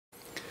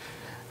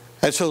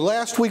And so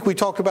last week we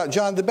talked about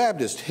John the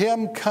Baptist,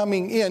 him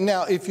coming in.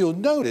 Now, if you'll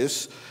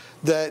notice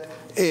that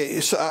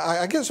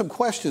I get some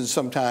questions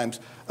sometimes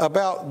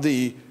about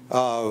the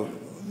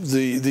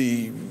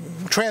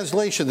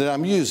translation that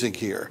I'm using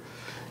here.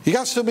 You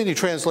got so many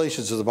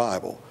translations of the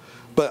Bible,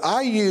 but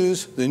I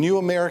use the New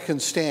American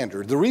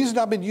Standard. The reason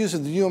I've been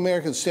using the New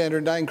American Standard,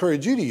 and I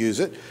encourage you to use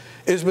it,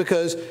 is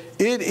because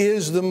it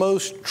is the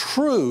most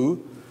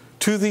true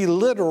to the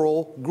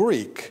literal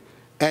Greek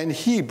and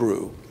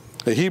Hebrew.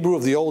 The Hebrew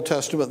of the Old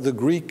Testament, the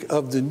Greek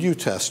of the New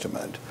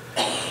Testament.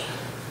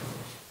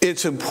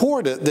 It's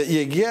important that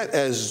you get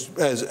as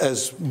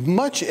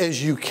much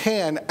as you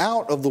can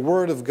out of the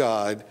Word of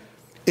God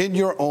in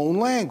your own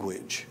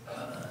language.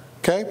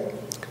 Okay?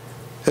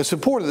 It's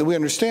important that we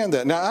understand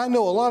that. Now, I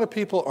know a lot of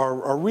people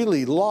are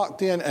really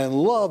locked in and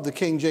love the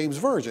King James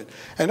Version.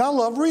 And I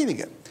love reading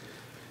it.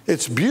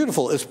 It's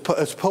beautiful. It's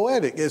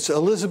poetic. It's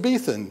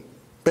Elizabethan,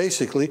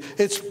 basically.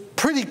 It's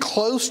pretty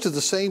close to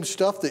the same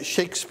stuff that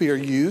Shakespeare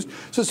used.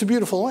 So it's a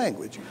beautiful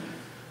language.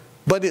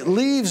 But it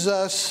leaves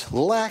us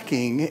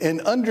lacking in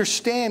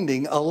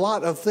understanding a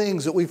lot of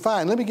things that we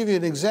find. Let me give you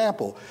an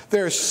example.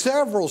 There are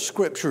several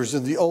scriptures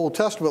in the Old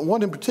Testament,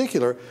 one in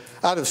particular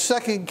out of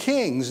 2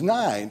 Kings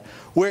 9,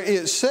 where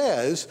it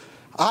says,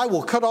 I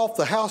will cut off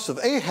the house of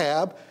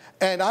Ahab,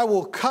 and I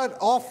will cut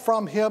off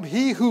from him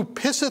he who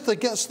pisseth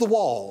against the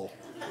wall.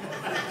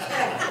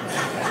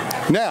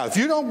 Now, if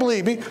you don't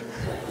believe me,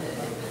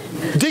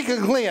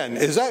 Deacon Glenn,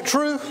 is that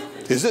true?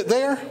 Is it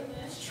there?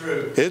 It's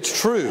true.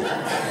 It's true.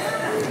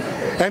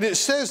 And it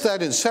says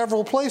that in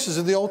several places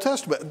in the Old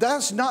Testament.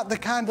 That's not the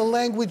kind of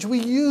language we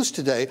use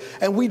today,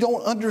 and we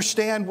don't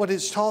understand what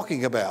it's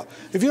talking about.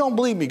 If you don't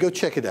believe me, go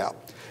check it out.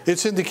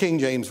 It's in the King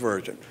James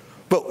Version.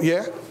 But,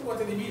 yeah? What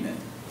did he mean then?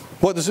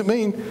 What does it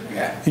mean?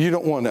 Yeah. You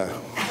don't want to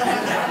know.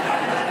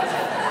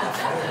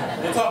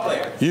 We'll talk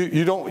later.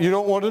 You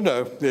don't want to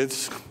know.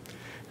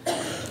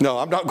 No,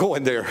 I'm not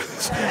going there.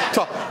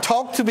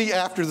 Talk to me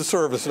after the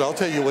service, and I'll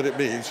tell you what it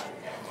means.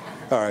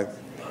 All right.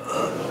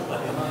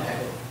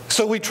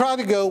 So we try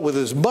to go with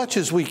as much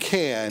as we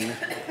can,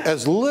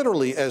 as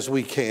literally as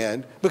we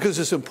can, because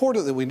it's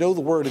important that we know the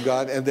Word of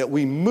God and that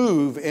we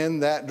move in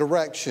that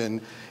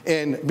direction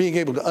and being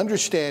able to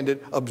understand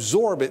it,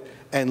 absorb it,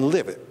 and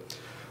live it.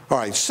 All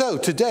right, so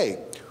today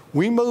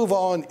we move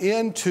on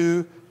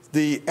into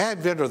the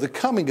advent or the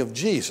coming of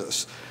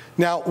Jesus.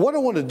 Now, what I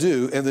want to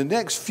do in the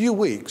next few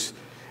weeks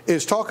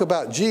is talk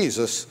about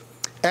Jesus.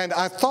 And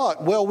I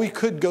thought, well, we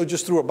could go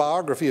just through a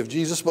biography of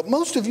Jesus, but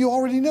most of you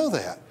already know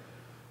that.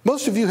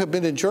 Most of you have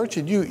been in church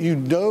and you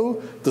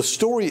know the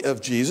story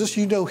of Jesus.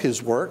 You know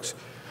his works.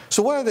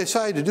 So what I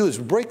decided to do is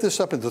break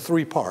this up into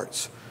 3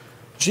 parts.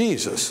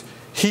 Jesus,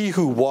 he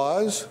who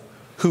was,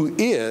 who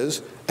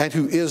is, and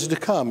who is to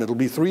come. It'll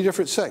be 3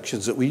 different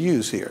sections that we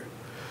use here.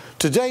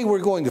 Today we're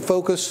going to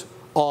focus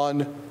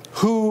on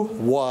who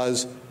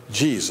was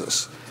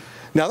Jesus.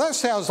 Now that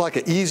sounds like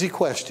an easy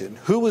question.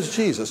 Who was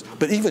Jesus?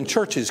 But even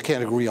churches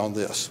can't agree on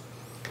this.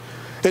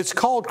 It's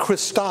called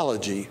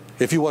Christology.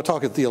 If you want to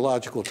talk in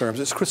theological terms,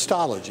 it's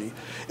Christology.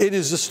 It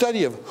is the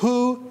study of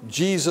who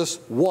Jesus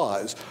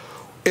was.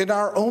 In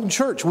our own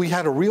church, we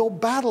had a real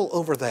battle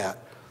over that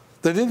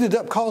ended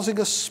up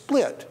causing a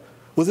split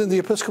within the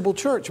Episcopal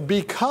Church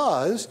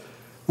because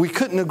we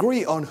couldn't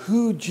agree on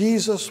who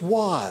Jesus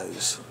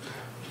was.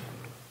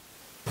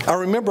 I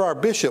remember our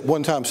bishop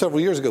one time, several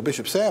years ago,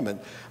 Bishop Salmon,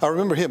 I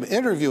remember him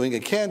interviewing a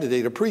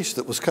candidate, a priest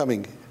that was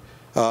coming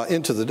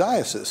into the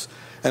diocese.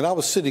 And I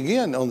was sitting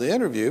in on the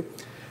interview,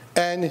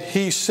 and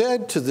he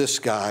said to this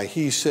guy,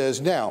 he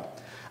says, now,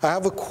 I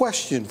have a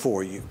question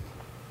for you.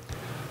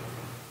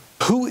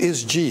 Who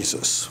is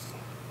Jesus?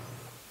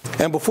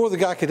 And before the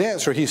guy could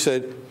answer, he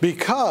said,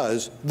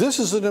 because this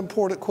is an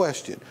important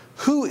question.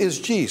 Who is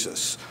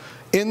Jesus?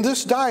 In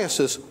this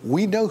diocese,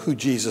 we know who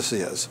Jesus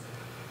is.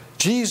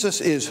 Jesus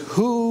is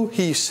who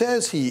he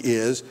says he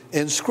is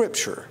in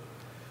Scripture.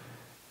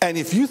 And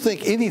if you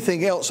think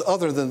anything else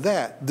other than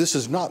that, this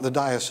is not the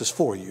diocese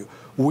for you.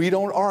 We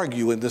don't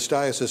argue in this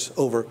diocese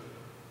over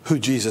who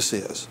Jesus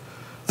is.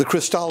 The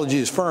Christology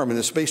is firm, and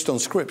it's based on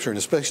Scripture, and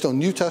it's based on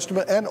New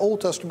Testament and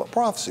Old Testament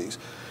prophecies.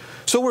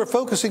 So we're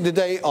focusing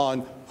today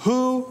on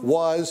who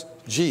was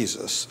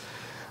Jesus.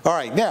 All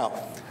right, now,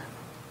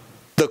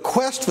 the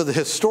quest for the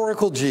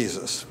historical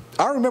Jesus.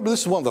 I remember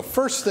this is one of the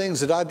first things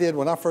that I did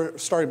when I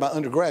first started my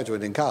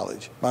undergraduate in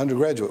college, my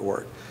undergraduate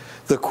work.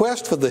 The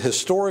quest for the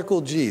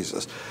historical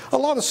Jesus. A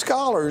lot of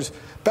scholars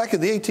back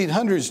in the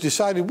 1800s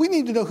decided we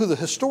need to know who the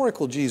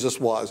historical Jesus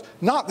was,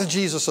 not the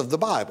Jesus of the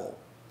Bible.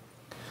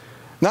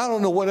 Now, I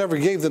don't know whatever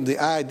gave them the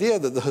idea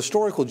that the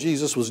historical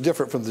Jesus was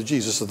different from the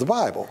Jesus of the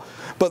Bible.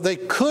 But they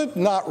could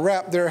not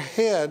wrap their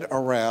head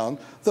around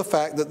the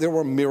fact that there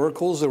were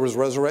miracles, there was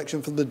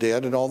resurrection from the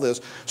dead and all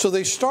this. So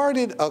they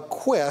started a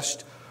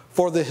quest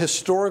for the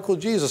historical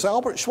Jesus.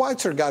 Albert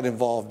Schweitzer got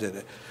involved in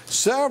it.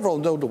 Several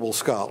notable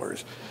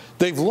scholars.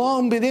 They've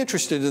long been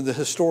interested in the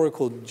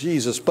historical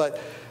Jesus, but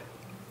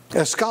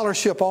as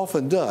scholarship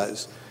often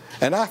does,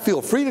 and I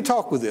feel free to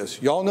talk with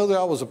this. Y'all know that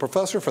I was a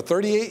professor for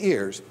 38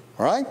 years.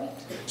 All right?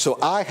 So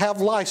I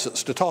have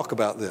license to talk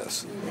about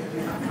this.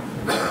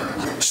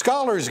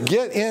 Scholars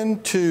get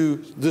into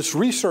this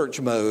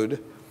research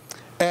mode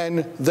and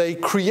they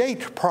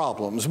create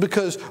problems,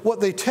 because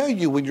what they tell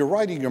you when you're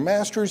writing your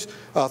master's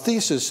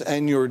thesis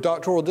and your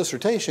doctoral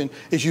dissertation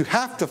is you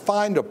have to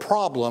find a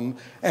problem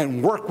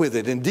and work with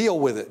it and deal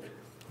with it.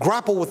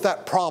 Grapple with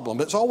that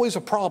problem. It's always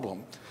a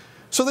problem.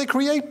 So they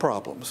create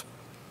problems.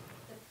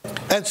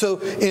 And so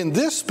in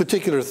this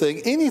particular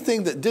thing,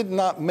 anything that did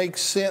not make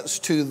sense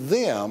to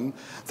them,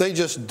 they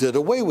just did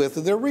away with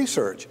in their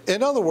research.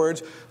 In other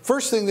words,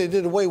 first thing they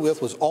did away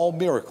with was all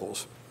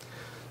miracles.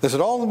 They said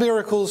all the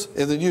miracles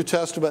in the New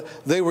Testament,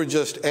 they were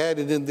just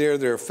added in there,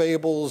 their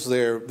fables,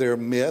 their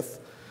myth.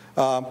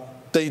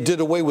 They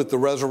did away with the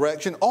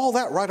resurrection, all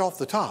that right off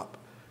the top.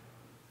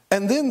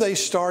 And then they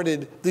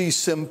started these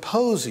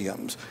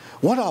symposiums.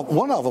 One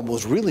of them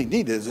was really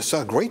neat. It's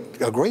a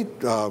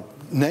great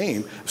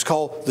name. It's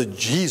called the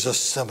Jesus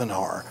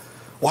Seminar.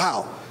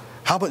 Wow.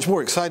 How much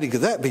more exciting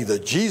could that be? The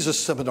Jesus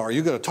Seminar.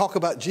 You're going to talk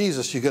about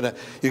Jesus. You're going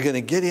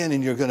to get in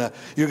and you're going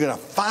to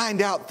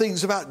find out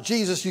things about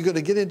Jesus. You're going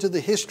to get into the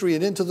history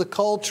and into the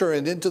culture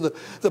and into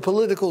the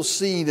political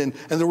scene and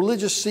the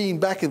religious scene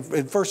back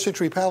in first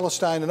century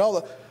Palestine and all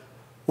that.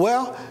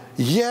 Well,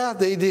 yeah,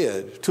 they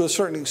did to a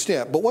certain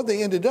extent. But what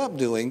they ended up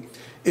doing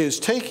is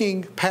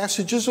taking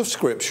passages of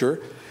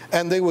Scripture,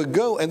 and they would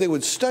go and they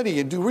would study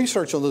and do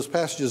research on those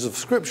passages of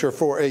Scripture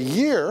for a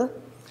year.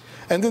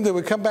 And then they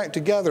would come back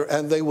together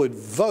and they would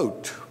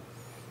vote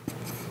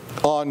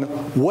on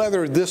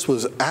whether this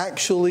was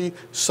actually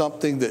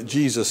something that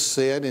Jesus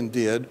said and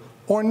did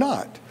or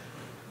not.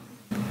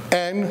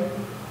 And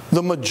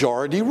the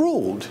majority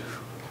ruled.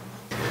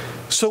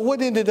 So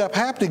what ended up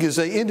happening is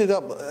they ended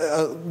up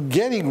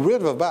getting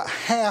rid of about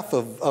half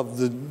of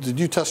the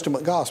New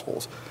Testament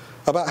Gospels.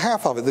 About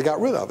half of it, they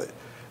got rid of it.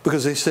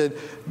 Because they said,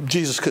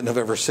 Jesus couldn't have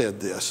ever said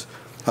this.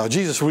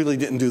 Jesus really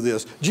didn't do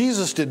this.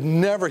 Jesus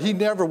he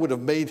never would have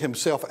made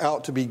himself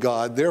out to be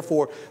God.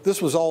 Therefore, this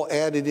was all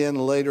added in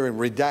later and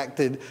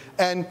redacted.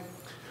 And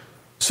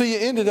so you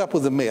ended up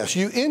with a mess.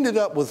 You ended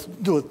up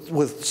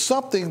with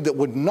something that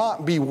would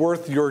not be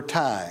worth your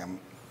time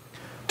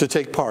to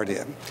take part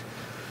in.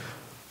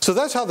 So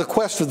that's how the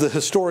quest of the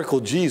historical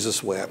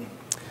Jesus went.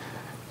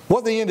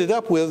 What they ended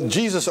up with,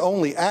 Jesus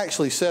only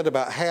actually said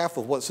about half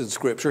of what's in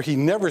Scripture. He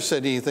never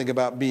said anything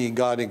about being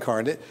God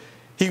incarnate.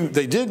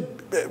 They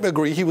did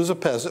agree he was a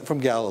peasant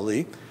from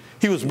Galilee.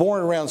 He was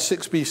born around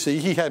 6 BC.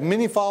 He had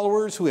many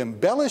followers who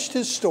embellished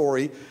his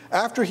story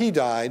after he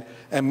died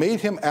and made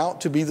him out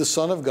to be the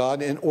Son of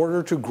God in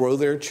order to grow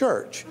their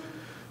church.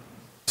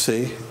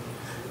 See?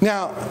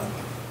 Now,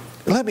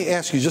 let me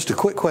ask you just a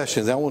quick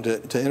question that I want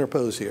to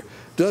interpose here.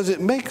 Does it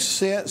make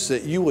sense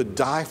that you would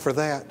die for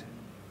that?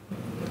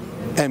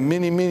 And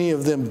many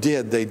of them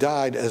did. They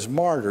died as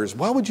martyrs.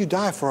 Why would you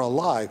die for a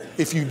lie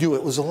if you knew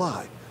it was a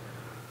lie?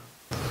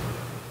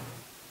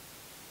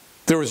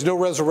 There was no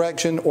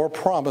resurrection or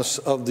promise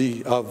of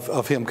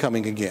him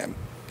coming again.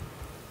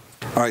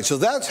 All right, so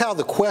that's how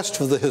the quest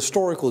for the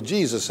historical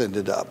Jesus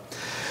ended up.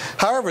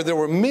 However, there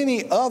were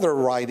many other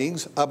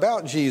writings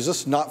about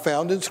Jesus not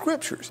found in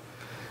Scriptures.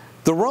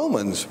 The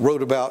Romans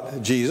wrote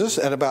about Jesus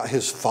and about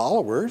his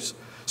followers.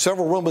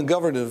 Several Roman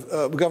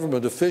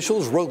government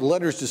officials wrote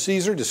letters to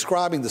Caesar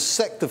describing the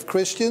sect of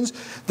Christians.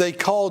 They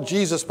called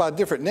Jesus by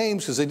different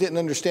names because they didn't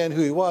understand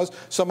who he was.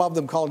 Some of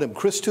them called him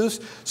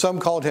Christus. Some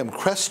called him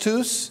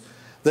Chrestus.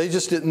 They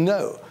just didn't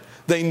know.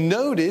 They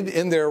noted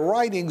in their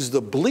writings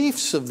the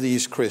beliefs of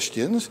these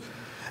Christians,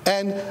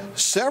 and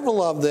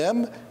several of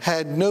them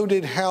had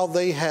noted how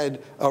they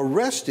had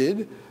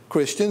arrested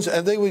Christians,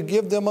 and they would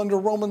give them under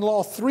Roman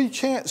law 3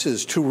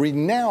 chances to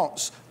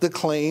renounce the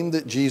claim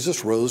that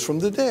Jesus rose from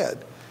the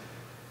dead.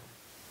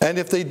 And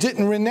if they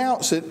didn't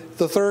renounce it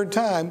the 3rd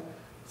time,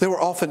 they were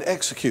often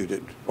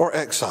executed or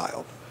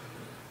exiled.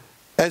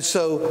 And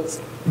so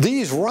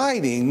these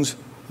writings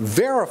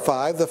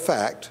verify the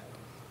fact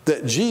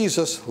that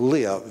Jesus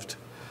lived,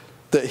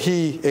 that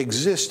he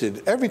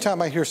existed. Every time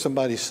I hear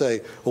somebody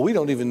say, well, we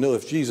don't even know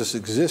if Jesus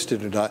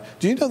existed or not,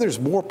 do you know there's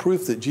more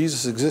proof that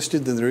Jesus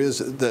existed than there is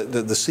that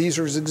the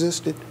Caesars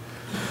existed?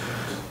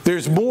 There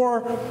is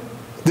more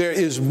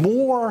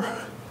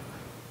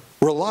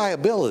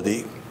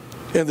reliability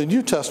in the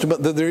New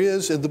Testament than there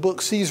is in the book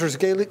Caesar's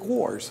Gallic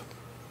Wars.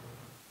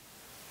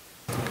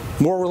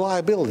 More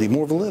reliability,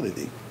 more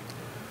validity.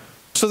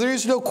 So there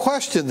is no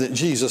question that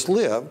Jesus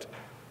lived,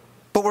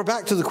 but we're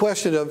back to the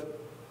question of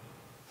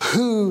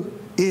who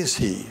is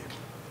he?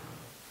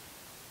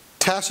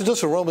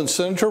 Tacitus, a Roman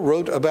senator,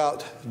 wrote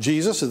about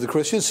Jesus and the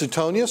Christians.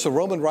 Suetonius, a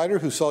Roman writer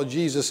who saw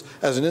Jesus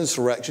as an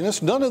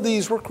insurrectionist. None of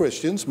these were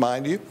Christians,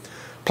 mind you.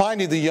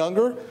 Pliny the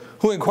Younger,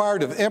 who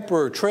inquired of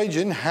Emperor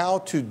Trajan how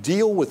to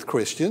deal with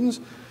Christians.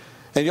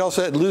 And you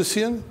also had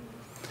Lucian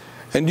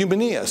and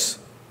Eumenes,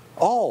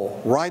 all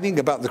writing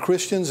about the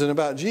Christians and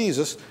about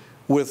Jesus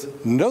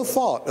with no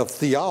thought of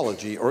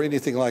theology or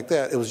anything like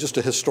that. It was just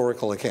a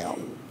historical account.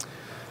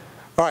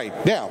 All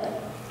right, now,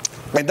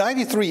 In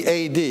 93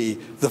 AD,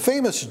 the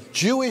famous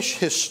Jewish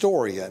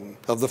historian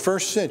of the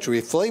first century,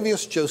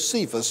 Flavius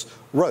Josephus,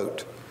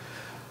 wrote,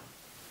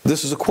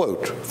 this is a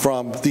quote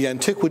from the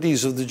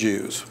Antiquities of the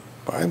Jews,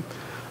 right?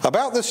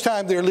 About this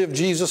time there lived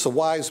Jesus, a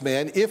wise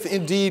man, if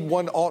indeed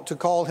one ought to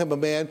call him a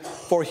man,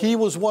 for he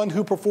was one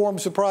who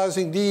performed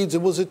surprising deeds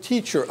and was a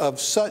teacher of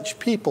such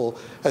people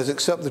as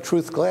accept the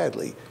truth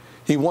gladly.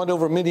 He won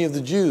over many of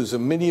the Jews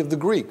and many of the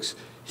Greeks.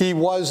 He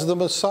was the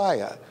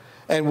Messiah.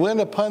 And when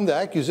upon the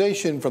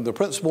accusation from the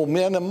principal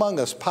men among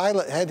us,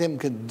 Pilate had him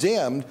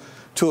condemned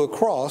to a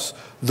cross,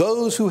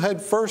 those who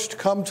had first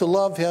come to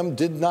love him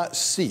did not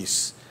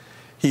cease.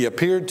 He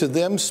appeared to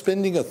them,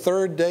 spending a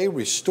third day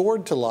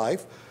restored to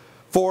life,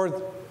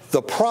 for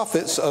the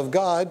prophets of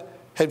God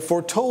had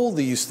foretold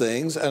these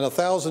things and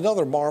 1,000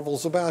 other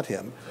marvels about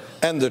him.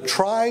 And the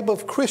tribe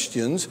of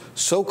Christians,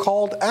 so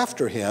called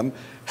after him,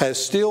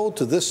 has still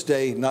to this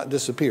day not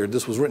disappeared.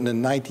 This was written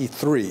in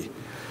 93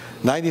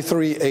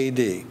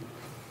 AD.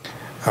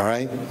 All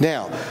right.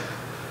 Now,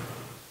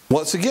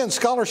 once again,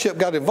 scholarship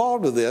got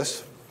involved with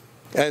this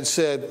and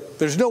said,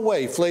 there's no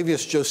way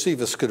Flavius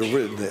Josephus could have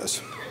written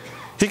this.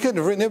 He couldn't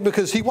have written it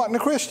because he wasn't a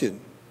Christian.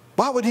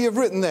 Why would he have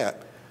written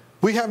that?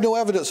 We have no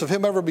evidence of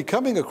him ever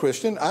becoming a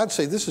Christian. I'd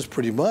say this is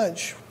pretty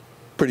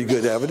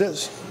good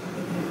evidence.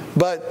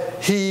 But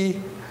he,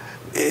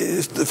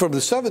 from the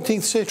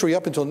 17th century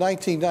up until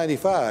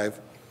 1995,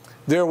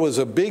 there was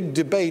a big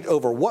debate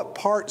over what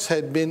parts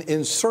had been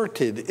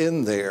inserted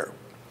in there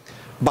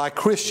by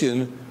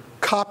Christian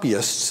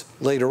copyists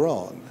later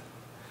on.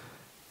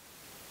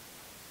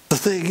 The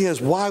thing is,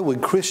 why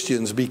would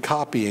Christians be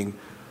copying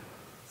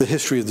the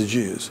history of the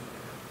Jews?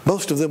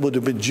 Most of them would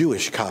have been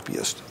Jewish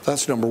copyists.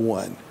 That's number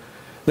one.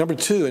 Number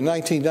two, in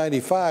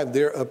 1995,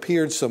 there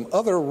appeared some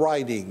other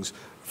writings,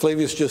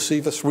 Flavius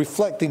Josephus,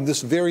 reflecting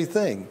this very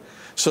thing.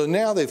 So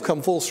now they've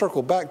come full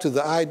circle back to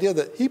the idea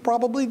that he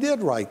probably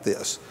did write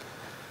this.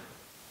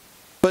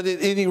 But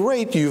at any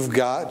rate, you've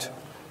got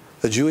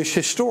a Jewish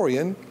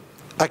historian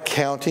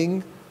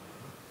accounting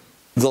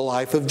the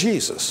life of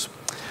Jesus.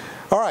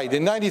 All right,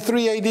 in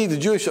 93 AD, the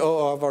Jewish, I've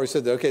already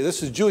said that. Okay,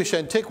 this is Jewish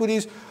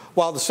Antiquities.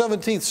 While the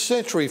 17th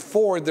century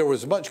forward, there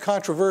was much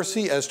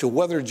controversy as to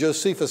whether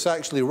Josephus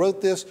actually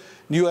wrote this.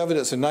 New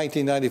evidence in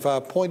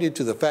 1995 pointed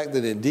to the fact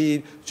that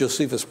indeed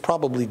Josephus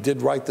probably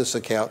did write this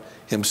account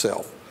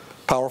himself.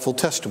 Powerful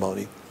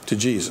testimony to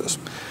Jesus.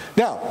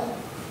 Now,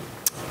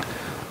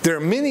 there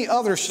are many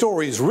other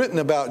stories written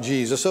about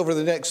Jesus over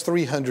the next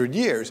 300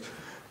 years.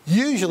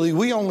 Usually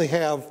we only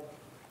have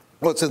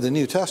what's in the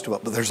New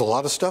Testament, but there's a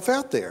lot of stuff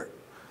out there.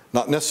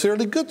 Not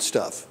necessarily good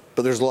stuff,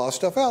 but there's a lot of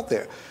stuff out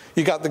there.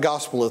 You got the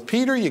Gospel of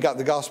Peter, you got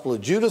the Gospel of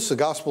Judas, the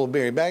Gospel of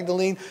Mary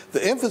Magdalene,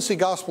 the infancy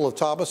Gospel of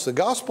Thomas, the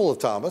Gospel of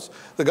Thomas,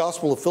 the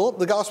Gospel of Philip,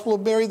 the Gospel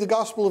of Mary, the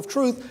Gospel of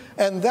Truth,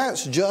 and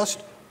that's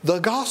just the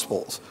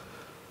Gospels,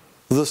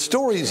 the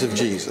stories of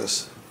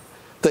Jesus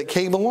that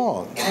came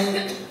along.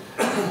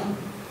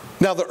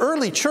 Now, the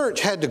early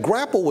church had to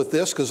grapple with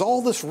this because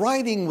all this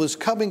writing was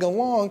coming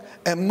along,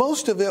 and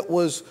most of it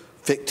was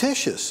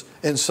fictitious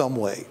in some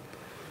way.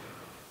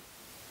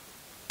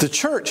 The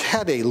church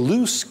had a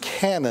loose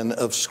canon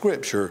of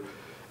Scripture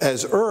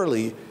as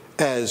early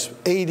as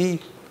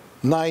 80,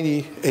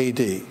 90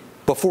 AD,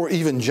 before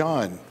even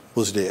John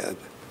was dead.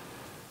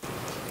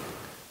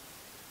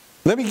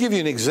 Let me give you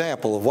an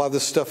example of why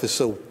this stuff is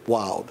so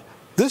wild.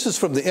 This is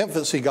from the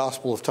infancy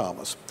Gospel of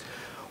Thomas.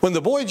 When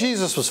the boy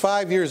Jesus was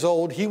 5 years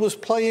old, he was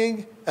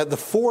playing at the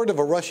ford of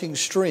a rushing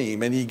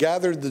stream, and he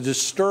gathered the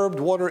disturbed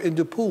water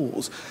into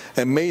pools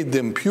and made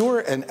them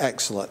pure and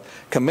excellent,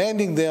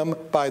 commanding them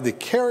by the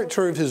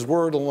character of his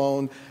word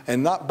alone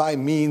and not by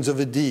means of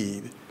a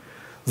deed.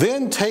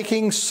 Then,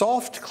 taking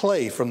soft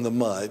clay from the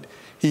mud,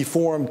 he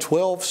formed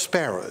 12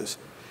 sparrows.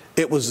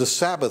 It was the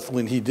Sabbath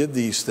when he did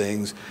these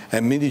things,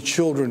 and many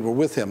children were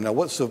with him. Now,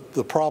 what's the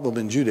problem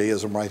in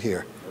Judaism right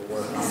here?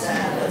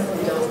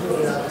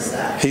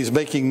 He's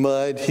making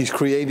mud. He's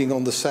creating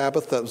on the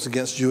Sabbath. That was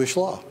against Jewish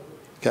law.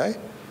 Okay?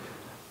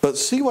 But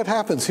see what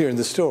happens here in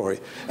the story.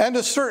 And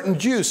a certain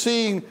Jew,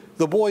 seeing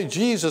the boy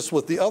Jesus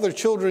with the other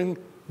children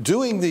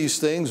doing these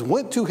things,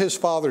 went to his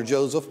father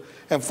Joseph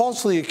and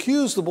falsely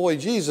accused the boy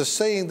Jesus,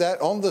 saying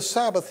that on the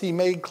Sabbath he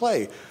made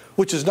clay,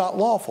 which is not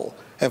lawful,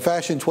 and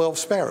fashioned 12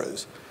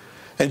 sparrows.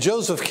 And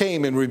Joseph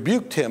came and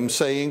rebuked him,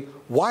 saying,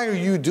 "Why are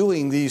you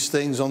doing these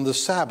things on the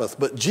Sabbath?"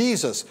 But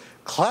Jesus,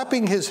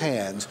 clapping his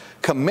hands,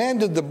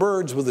 commanded the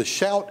birds with a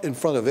shout in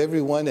front of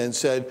everyone and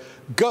said,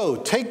 "Go,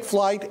 take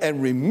flight,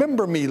 and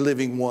remember me,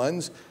 living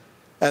ones."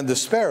 And the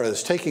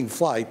sparrows, taking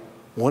flight,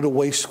 went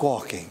away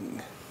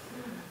squawking.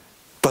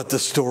 But the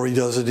story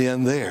doesn't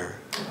end there.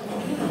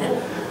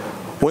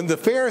 When the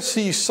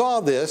Pharisee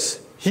saw this,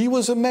 he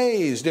was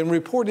amazed and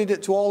reported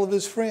it to all of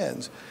his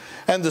friends.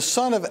 And the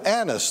son of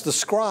Annas, the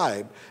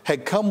scribe,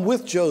 had come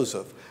with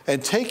Joseph,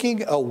 and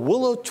taking a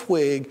willow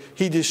twig,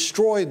 he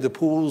destroyed the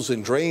pools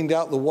and drained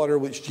out the water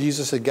which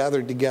Jesus had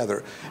gathered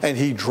together, and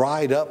he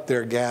dried up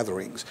their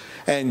gatherings.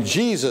 And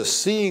Jesus,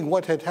 seeing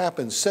what had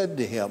happened, said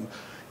to him,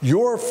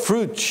 Your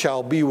fruit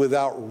shall be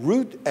without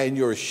root, and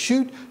your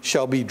shoot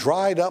shall be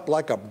dried up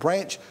like a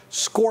branch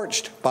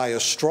scorched by a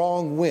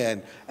strong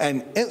wind.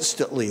 And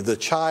instantly the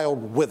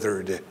child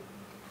withered.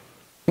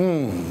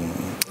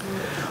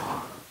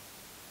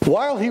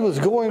 While he was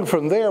going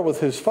from there with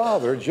his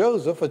father,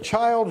 Joseph, a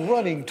child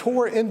running,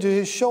 tore into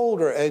his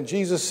shoulder, and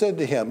Jesus said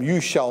to him,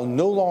 you shall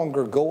no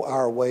longer go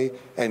our way.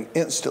 And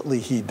instantly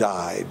he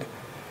died.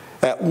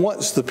 At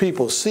once the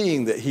people,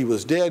 seeing that he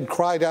was dead,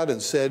 cried out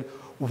and said,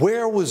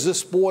 where was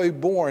this boy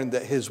born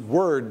that his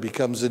word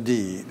becomes a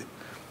deed?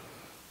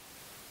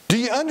 Do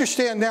you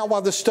understand now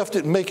why this stuff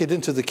didn't make it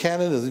into the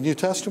canon of the New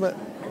Testament?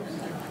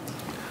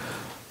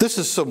 This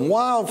is some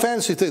wild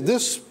fantasy thing.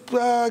 This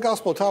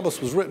Gospel of Thomas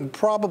was written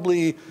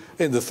probably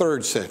in the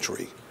 3rd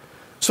century.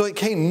 So it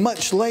came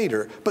much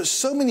later. But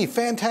so many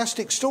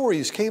fantastic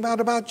stories came out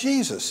about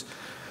Jesus.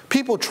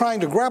 People trying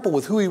to grapple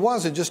with who he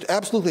was and just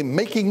absolutely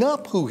making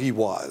up who he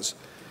was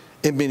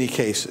in many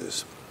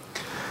cases.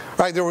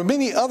 Right, there were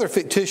many other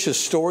fictitious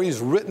stories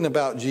written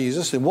about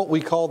Jesus in what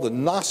we call the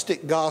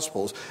Gnostic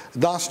Gospels.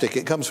 Gnostic,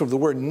 it comes from the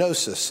word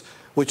gnosis,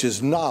 which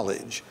is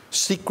knowledge,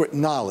 secret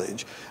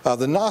knowledge.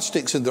 The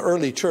Gnostics in the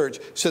early church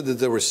said that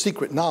there was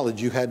secret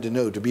knowledge you had to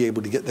know to be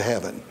able to get to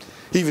heaven.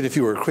 Even if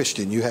you were a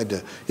Christian, you had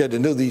to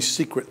know these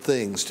secret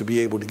things to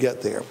be able to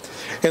get there.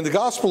 In the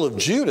Gospel of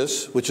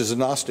Judas, which is a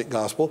Gnostic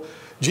gospel,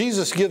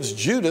 Jesus gives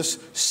Judas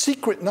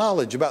secret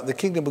knowledge about the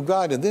kingdom of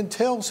God and then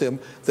tells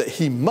him that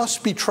he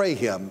must betray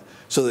him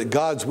so that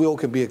God's will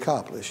can be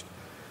accomplished.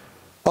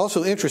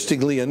 Also,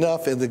 interestingly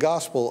enough, in the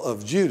Gospel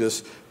of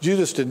Judas,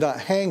 Judas did not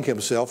hang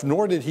himself,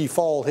 nor did he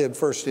fall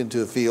headfirst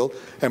into a field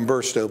and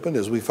burst open,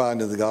 as we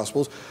find in the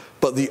Gospels,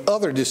 but the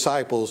other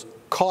disciples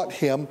caught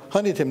him,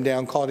 hunted him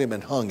down, caught him,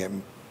 and hung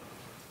him.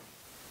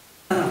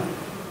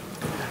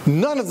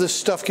 None of this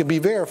stuff can be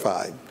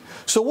verified.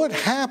 So what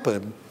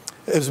happened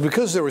is,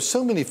 because there were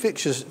so many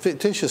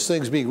fictitious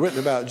things being written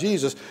about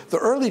Jesus, the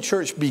early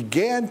church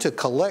began to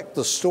collect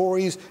the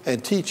stories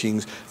and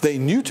teachings they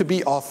knew to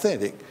be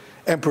authentic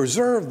and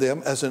preserve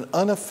them as an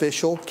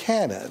unofficial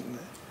canon.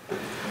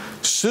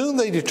 Soon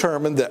they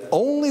determined that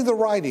only the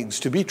writings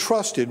to be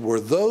trusted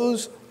were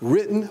those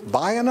written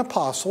by an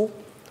apostle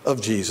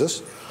of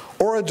Jesus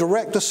or a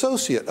direct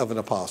associate of an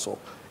apostle,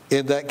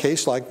 in that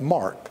case like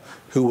Mark,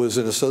 who was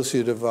an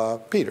associate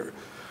of Peter.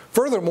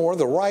 Furthermore,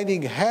 the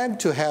writing had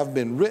to have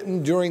been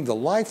written during the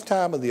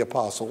lifetime of the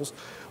apostles,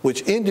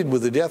 which ended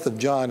with the death of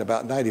John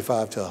about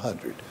 95 to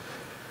 100.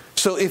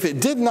 So if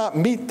it did not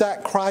meet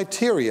that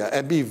criteria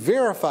and be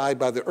verified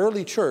by the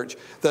early church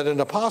that an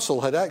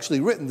apostle had actually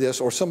written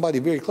this, or somebody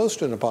very close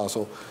to an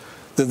apostle,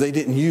 then they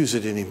didn't use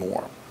it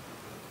anymore.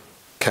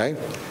 Okay?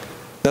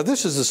 Now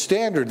this is the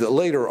standard that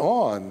later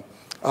on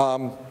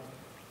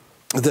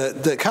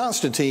that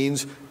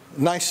Constantine's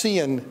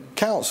Nicene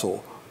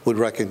Council would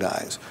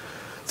recognize.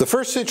 The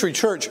first century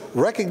church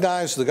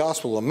recognized the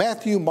gospel of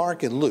Matthew,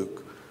 Mark, and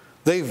Luke.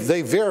 They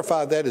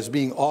verified that as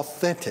being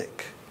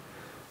authentic.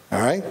 All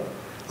right?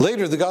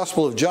 Later, the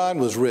Gospel of John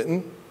was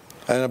written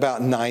in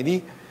about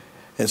 90.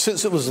 And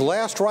since it was the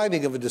last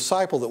writing of a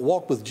disciple that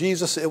walked with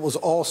Jesus, it was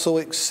also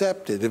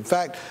accepted. In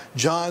fact,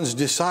 John's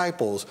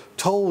disciples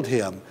told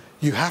him,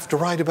 you have to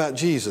write about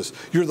Jesus.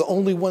 You're the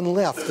only one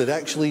left that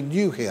actually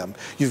knew him.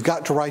 You've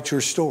got to write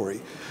your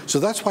story. So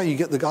that's why you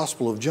get the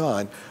Gospel of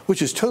John,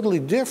 which is totally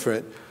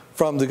different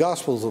from the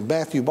Gospels of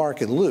Matthew,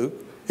 Mark, and Luke.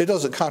 It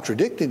doesn't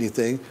contradict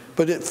anything,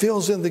 but it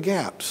fills in the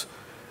gaps.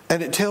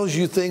 And it tells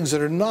you things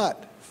that are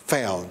not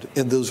found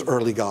in those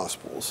early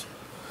Gospels.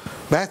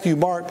 Matthew,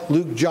 Mark,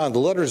 Luke, John, the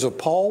letters of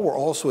Paul were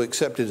also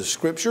accepted as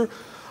Scripture,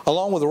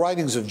 along with the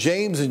writings of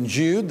James and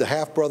Jude, the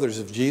half-brothers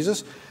of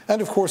Jesus, and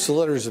of course the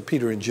letters of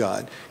Peter and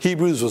John.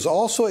 Hebrews was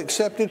also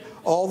accepted,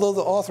 although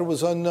the author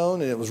was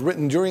unknown and it was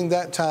written during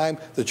that time.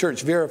 The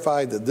church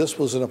verified that this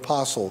was an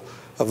apostle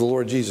of the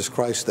Lord Jesus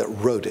Christ that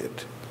wrote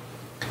it.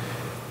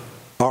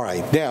 All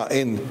right, now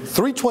in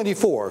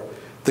 324,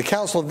 the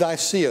Council of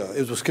Nicaea,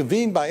 it was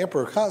convened by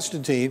Emperor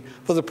Constantine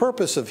for the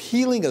purpose of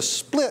healing a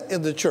split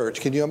in the church.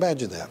 Can you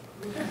imagine that?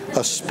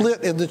 A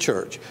split in the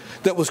church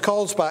that was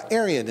caused by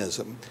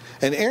Arianism.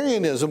 And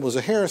Arianism was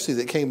a heresy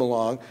that came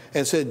along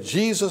and said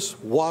Jesus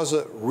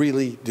wasn't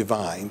really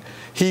divine.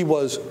 He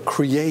was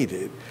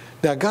created.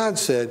 Now God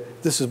said,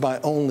 this is my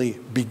only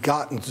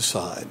begotten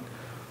Son.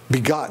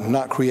 Begotten,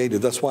 not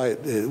created. That's why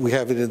we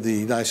have it in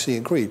the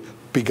Nicene Creed.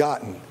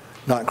 Begotten,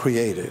 not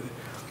created.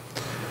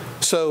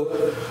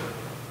 So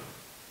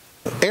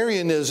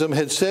Arianism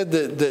had said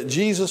that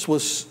Jesus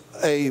was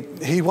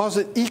he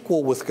wasn't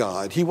equal with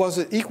God. He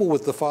wasn't equal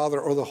with the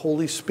Father or the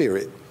Holy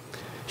Spirit.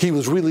 He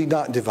was really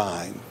not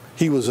divine.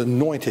 He was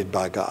anointed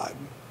by God.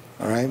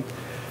 All right?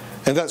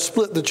 And that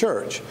split the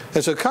church.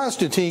 And so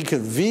Constantine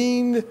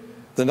convened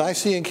the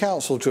Nicene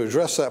Council to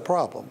address that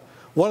problem.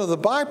 One of the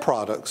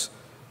byproducts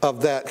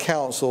of that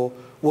council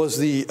was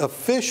the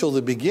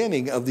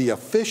beginning of the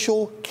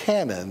official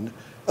canon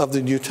of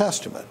the New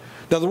Testament.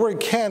 Now the word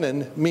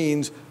canon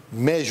means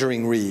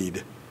measuring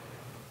reed.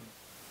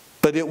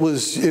 But it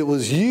was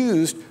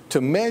used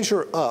to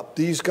measure up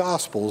these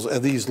Gospels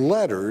and these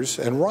letters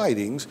and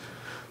writings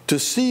to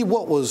see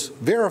what was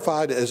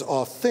verified as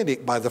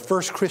authentic by the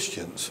first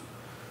Christians.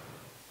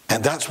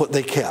 And that's what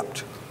they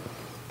kept.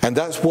 And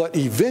that's what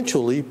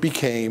eventually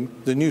became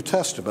the New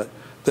Testament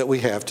that we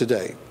have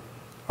today.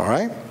 All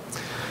right?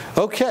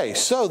 Okay,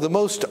 so the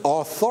most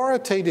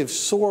authoritative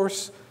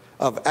source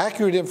of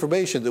accurate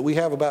information that we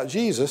have about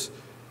Jesus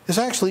is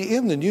actually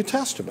in the New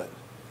Testament.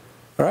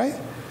 All right?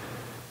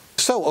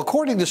 So,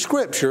 according to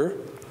Scripture,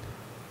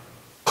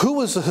 who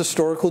was the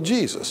historical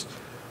Jesus?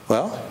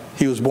 Well,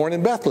 he was born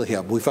in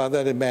Bethlehem. We find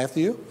that in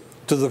Matthew.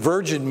 To the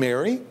Virgin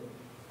Mary,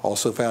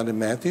 also found in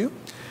Matthew.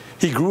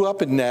 He grew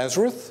up in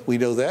Nazareth. We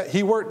know that.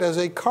 He worked as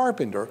a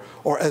carpenter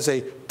or as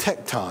a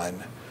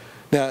tekton.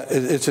 Now,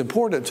 it's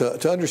important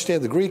to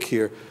understand the Greek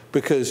here,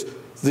 because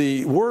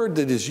the word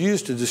that is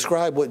used to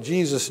describe what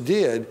Jesus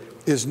did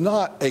is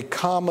not a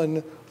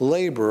common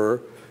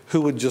laborer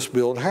who would just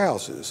build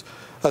houses.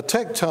 A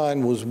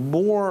tekton was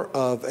more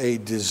of a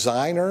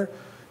designer.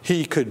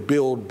 He could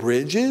build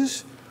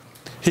bridges.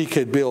 He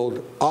could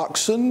build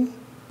oxen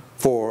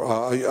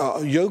for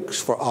yokes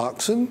for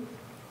oxen.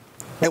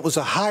 It was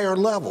a higher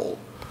level.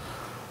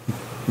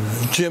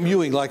 Jim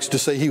Ewing likes to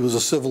say he was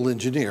a civil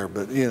engineer,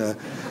 but I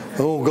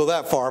won't go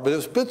that far, but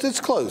it's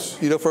close,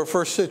 for a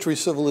first century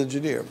civil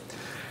engineer.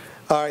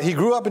 He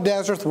grew up in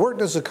Nazareth,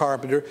 worked as a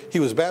carpenter. He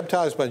was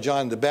baptized by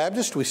John the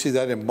Baptist. We see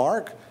that in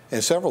Mark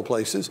and several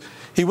places.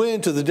 He went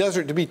into the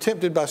desert to be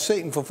tempted by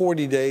Satan for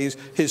 40 days.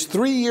 His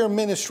 3-year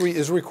ministry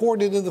is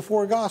recorded in the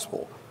 4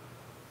 Gospels.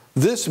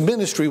 This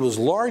ministry was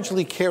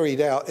largely carried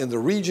out in the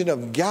region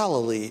of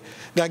Galilee.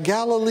 Now,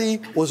 Galilee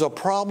was a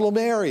problem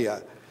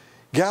area.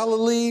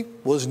 Galilee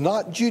was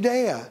not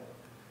Judea.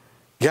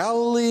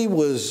 Galilee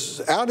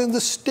was out in the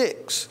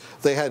sticks.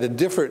 They had a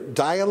different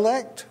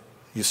dialect,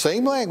 the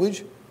same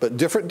language, but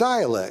different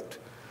dialect.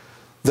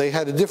 They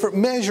had a different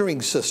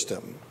measuring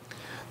system.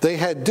 They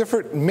had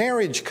different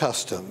marriage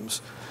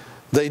customs.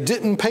 They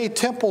didn't pay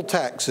temple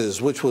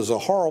taxes, which was a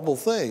horrible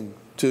thing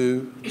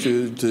to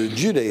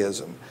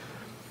Judaism.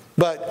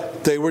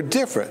 But they were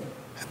different.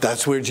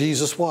 That's where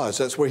Jesus was.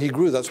 That's where he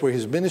grew. That's where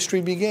his ministry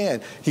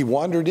began. He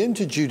wandered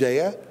into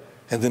Judea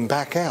and then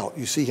back out.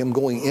 You see him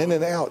going in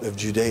and out of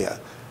Judea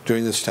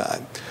during this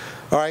time.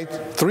 All right,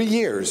 3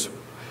 years.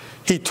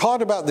 He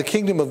taught about the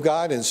kingdom of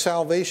God and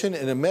salvation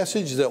in a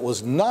message that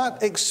was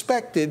not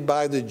expected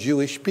by the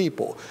Jewish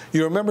people.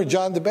 You remember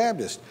John the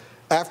Baptist,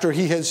 after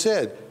he had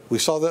said, we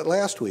saw that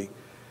last week,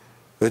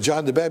 that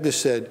John the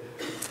Baptist said,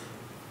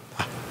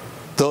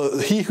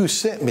 he who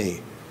sent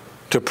me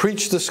to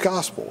preach this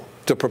gospel,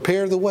 to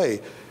prepare the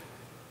way,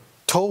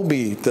 told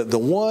me that the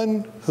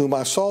one whom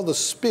I saw the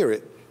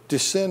Spirit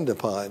descend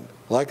upon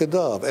like a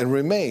dove and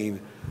remain,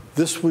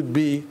 this would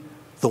be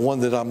the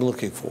one that I'm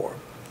looking for.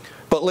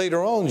 But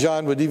later on,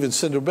 John would even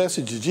send a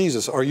message to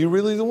Jesus. Are you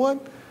really the one?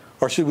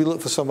 Or should we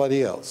look for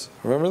somebody else?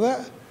 Remember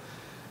that?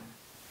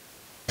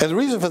 And the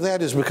reason for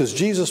that is because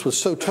Jesus was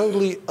so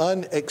totally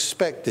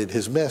unexpected,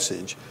 his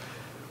message.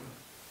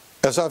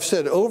 As I've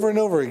said over and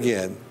over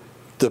again,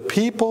 the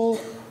people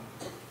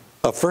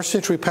of first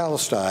century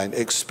Palestine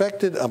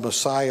expected a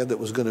Messiah that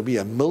was going to be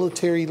a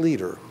military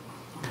leader,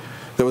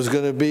 that was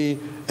going to be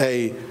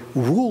a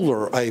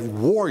ruler, a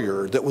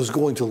warrior that was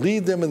going to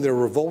lead them in their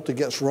revolt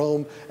against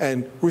Rome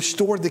and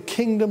restore the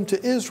kingdom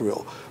to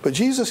Israel. But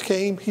Jesus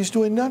came, he's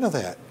doing none of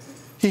that.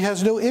 He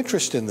has no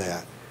interest in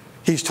that.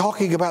 He's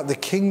talking about the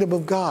kingdom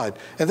of God.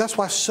 And that's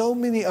why so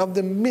many of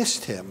them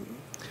missed him.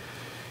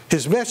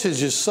 His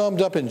message is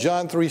summed up in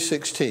John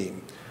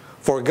 3:16.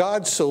 For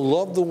God so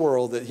loved the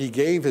world that he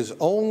gave his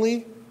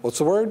only, what's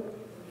the word?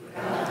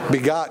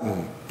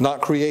 Begotten,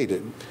 not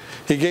created.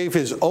 He gave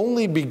his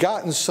only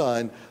begotten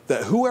Son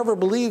that whoever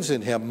believes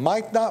in him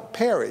might not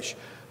perish,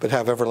 but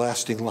have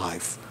everlasting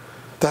life.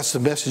 That's the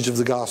message of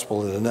the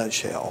gospel in a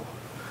nutshell.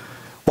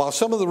 While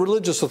some of the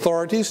religious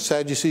authorities,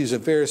 Sadducees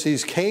and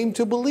Pharisees, came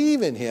to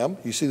believe in him,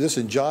 you see this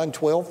in John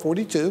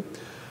 12:42,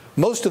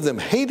 most of them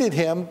hated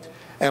him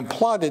and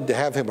plotted to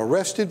have him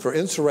arrested for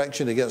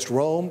insurrection against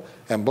Rome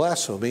and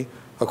blasphemy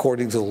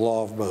according to the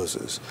law of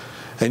Moses.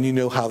 And you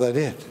know how that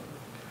ended.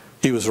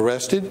 He was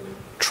arrested,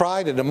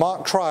 tried in a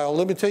mock trial.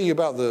 Let me tell you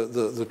about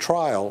the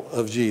trial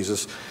of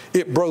Jesus.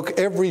 It broke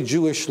every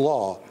Jewish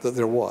law that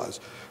there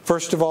was.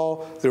 First of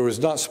all, there was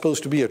not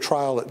supposed to be a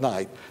trial at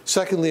night.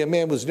 Secondly, a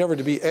man was never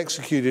to be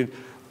executed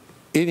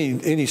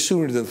any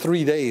sooner than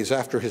 3 days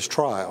after his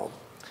trial.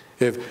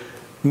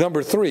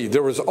 Number 3,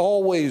 there was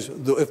always,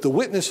 if the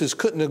witnesses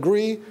couldn't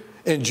agree,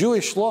 in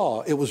Jewish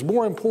law, it was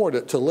more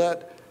important to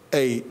let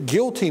a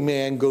guilty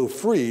man go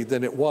free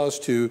than it was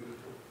to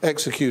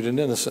execute an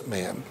innocent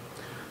man.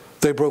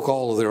 They broke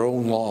all of their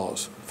own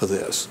laws for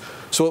this.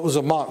 So it was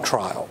a mock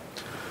trial.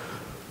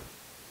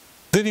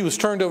 Then he was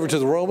turned over to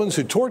the Romans,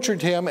 who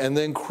tortured him and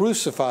then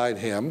crucified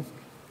him.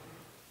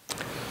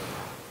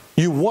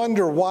 You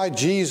wonder why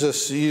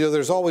Jesus,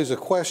 there's always a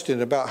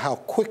question about how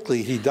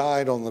quickly he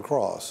died on the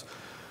cross.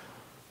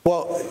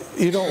 Well,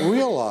 you don't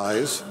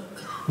realize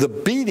the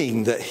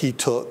beating that he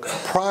took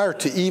prior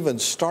to even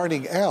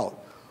starting out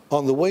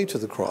on the way to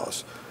the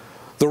cross.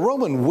 The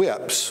Roman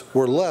whips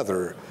were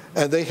leather,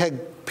 and they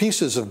had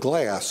pieces of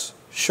glass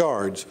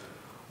shards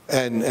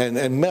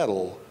and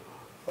metal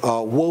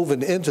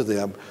woven into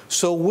them.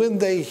 So when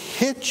they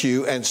hit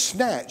you and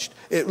snatched,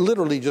 it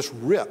literally just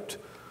ripped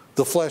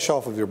the flesh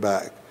off of your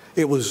back.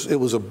 It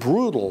was a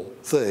brutal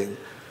thing.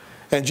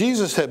 And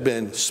Jesus had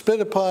been spit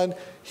upon,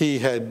 he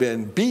had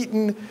been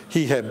beaten,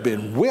 he had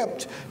been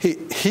whipped,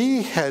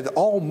 he had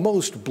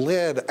almost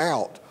bled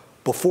out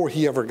before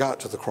he ever got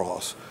to the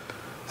cross.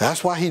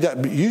 That's why he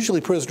died.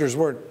 Usually prisoners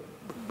weren't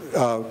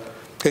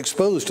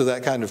exposed to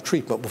that kind of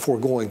treatment before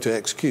going to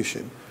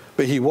execution,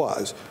 but he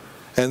was.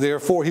 And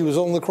therefore he was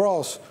on the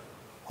cross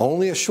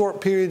only a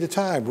short period of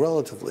time,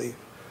 relatively.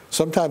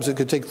 Sometimes it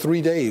could take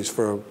 3 days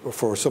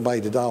for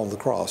somebody to die on the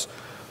cross.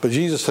 But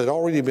Jesus had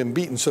already been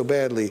beaten so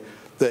badly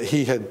that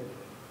he had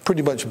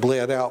pretty much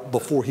bled out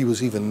before he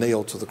was even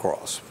nailed to the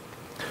cross.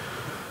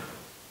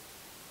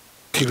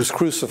 He was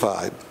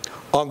crucified.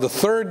 On the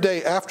third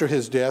day after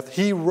his death,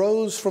 he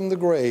rose from the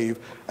grave,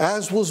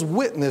 as was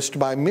witnessed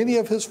by many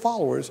of his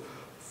followers,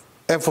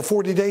 and for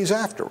 40 days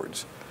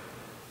afterwards.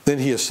 Then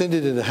he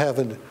ascended into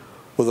heaven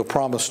with a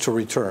promise to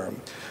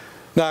return.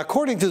 Now,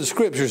 according to the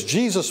scriptures,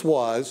 Jesus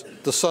was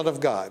the Son of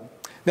God.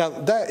 Now,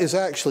 that is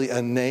actually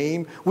a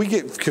name. We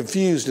get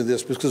confused in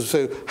this because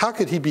we say, how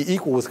could he be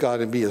equal with God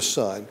and be a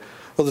son?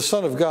 Well, the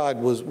Son of God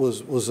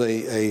was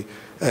a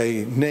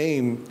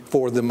name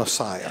for the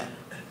Messiah.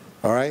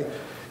 All right?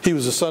 He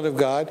was the Son of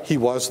God. He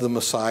was the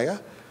Messiah.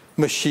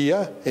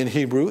 Mashiach in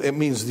Hebrew, it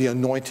means the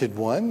anointed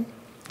one.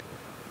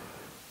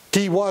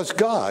 He was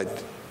God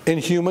in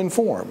human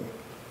form.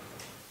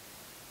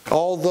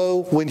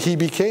 Although when he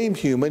became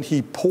human,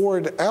 he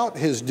poured out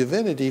his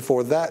divinity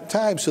for that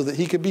time so that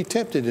he could be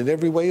tempted in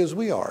every way as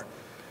we are,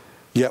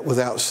 yet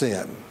without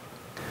sin.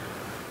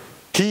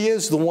 He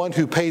is the one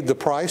who paid the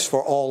price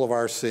for all of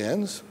our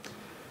sins.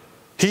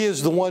 He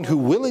is the one who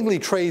willingly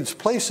trades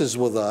places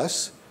with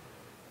us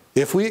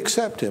if we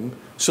accept him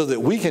so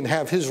that we can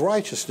have his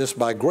righteousness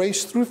by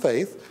grace through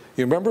faith.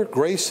 You remember,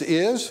 grace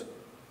is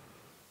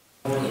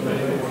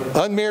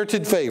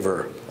unmerited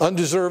favor,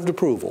 undeserved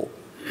approval.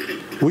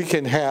 We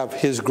can have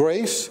his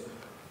grace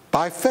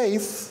by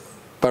faith,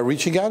 by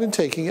reaching out and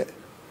taking it,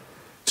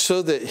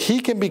 so that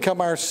he can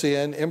become our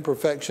sin,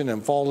 imperfection,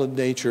 and fallen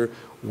nature.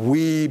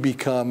 We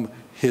become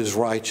his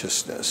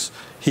righteousness.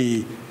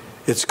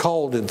 It's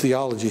called in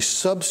theology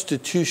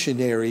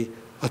substitutionary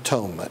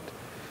atonement.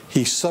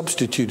 He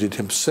substituted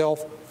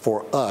himself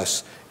for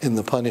us in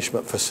the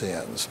punishment for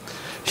sins.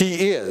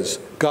 He is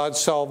God's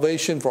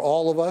salvation for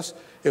all of us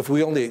if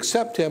we only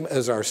accept him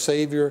as our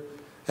Savior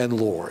and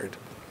Lord.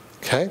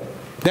 Okay?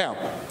 Now,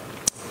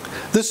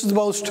 this is the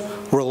most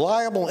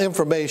reliable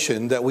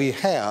information that we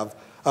have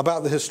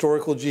about the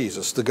historical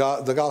Jesus, the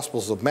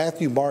Gospels of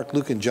Matthew, Mark,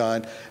 Luke, and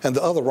John, and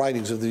the other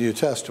writings of the New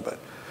Testament.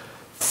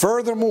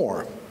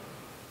 Furthermore,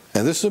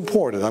 and this is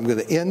important, I'm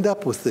going to end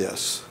up with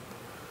this.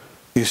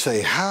 You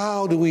say,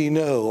 how do we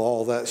know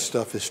all that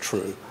stuff is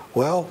true?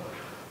 Well,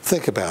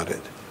 think about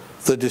it.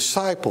 The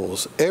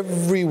disciples,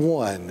 every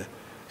one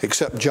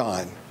except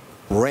John,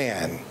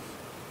 ran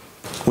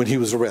when he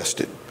was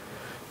arrested.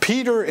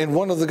 Peter, in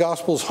one of the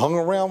Gospels, hung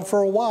around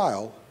for a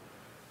while,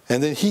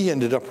 and then he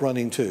ended up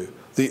running too.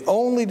 The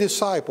only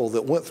disciple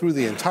that went through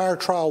the entire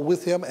trial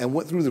with him and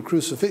went through the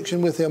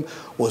crucifixion with him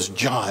was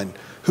John,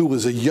 who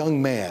was a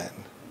young man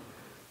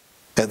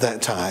at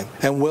that time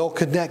and well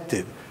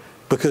connected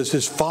because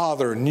his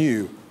father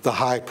knew the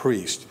high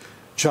priest.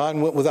 John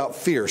went without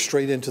fear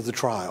straight into the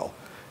trial,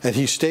 and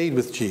he stayed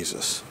with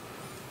Jesus.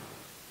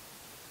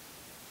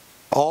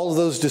 All of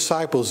those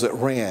disciples that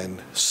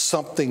ran,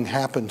 something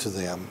happened to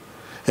them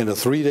in a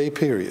 3-day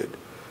period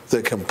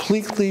that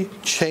completely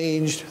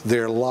changed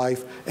their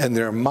life and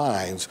their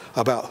minds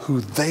about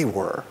who they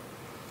were.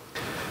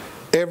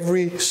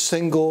 Every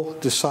single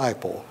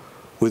disciple,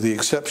 with the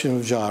exception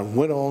of John,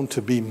 went on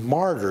to be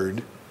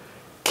martyred,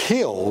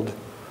 killed,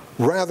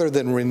 rather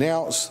than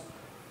renounce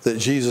that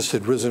Jesus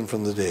had risen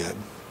from the dead.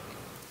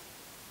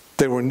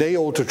 They were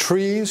nailed to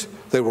trees.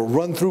 They were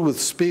run through with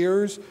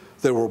spears.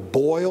 They were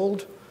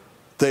boiled.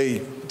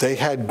 They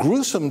had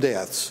gruesome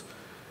deaths.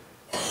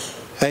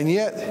 And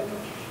yet,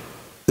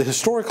 the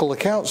historical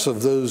accounts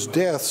of those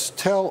deaths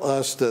tell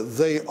us that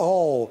they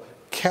all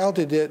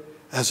counted it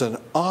as an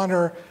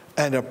honor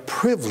and a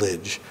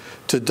privilege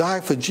to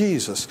die for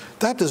Jesus.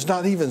 That does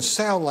not even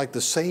sound like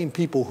the same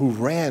people who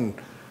ran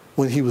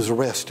when he was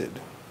arrested.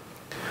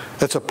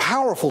 That's a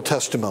powerful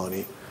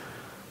testimony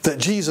that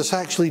Jesus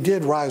actually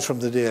did rise from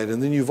the dead.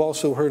 And then you've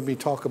also heard me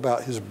talk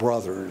about his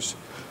brothers,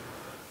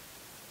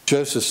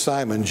 Joseph,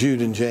 Simon,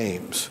 Jude, and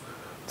James,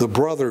 the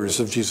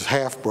brothers of Jesus,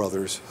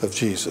 half-brothers of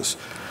Jesus,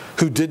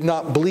 who did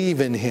not believe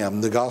in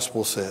him, the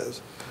gospel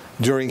says,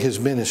 during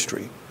his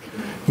ministry,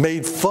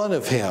 made fun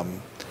of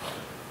him,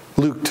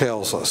 Luke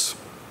tells us.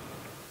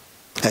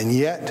 And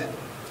yet,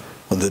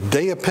 when the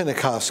day of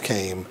Pentecost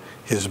came,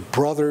 his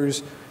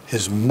brothers,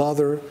 his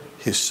mother,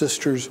 his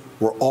sisters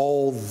were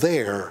all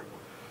there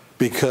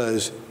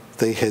because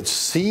they had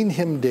seen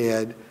him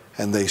dead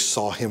and they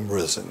saw him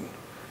risen.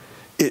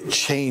 It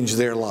changed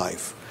their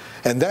life.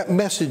 And that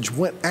message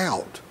went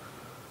out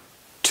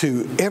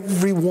to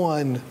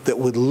everyone that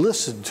would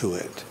listen to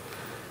it.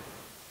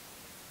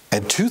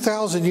 And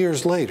 2,000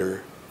 years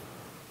later,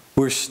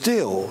 we're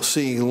still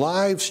seeing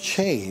lives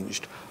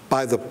changed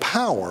by the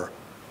power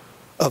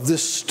of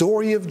this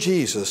story of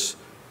Jesus.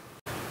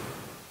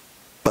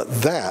 But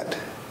that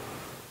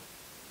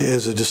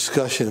is a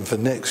discussion for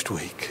next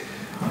week.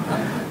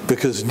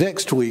 Because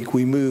next week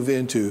we move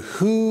into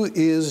who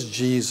is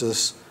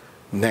Jesus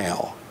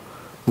now?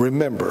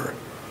 Remember,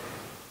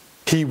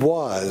 he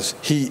was,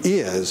 he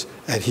is,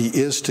 and he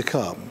is to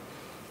come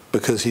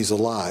because he's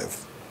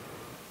alive.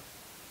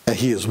 And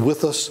he is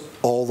with us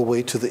all the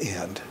way to the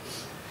end.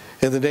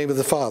 In the name of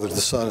the Father, the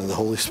Son, and the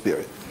Holy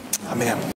Spirit. Amen.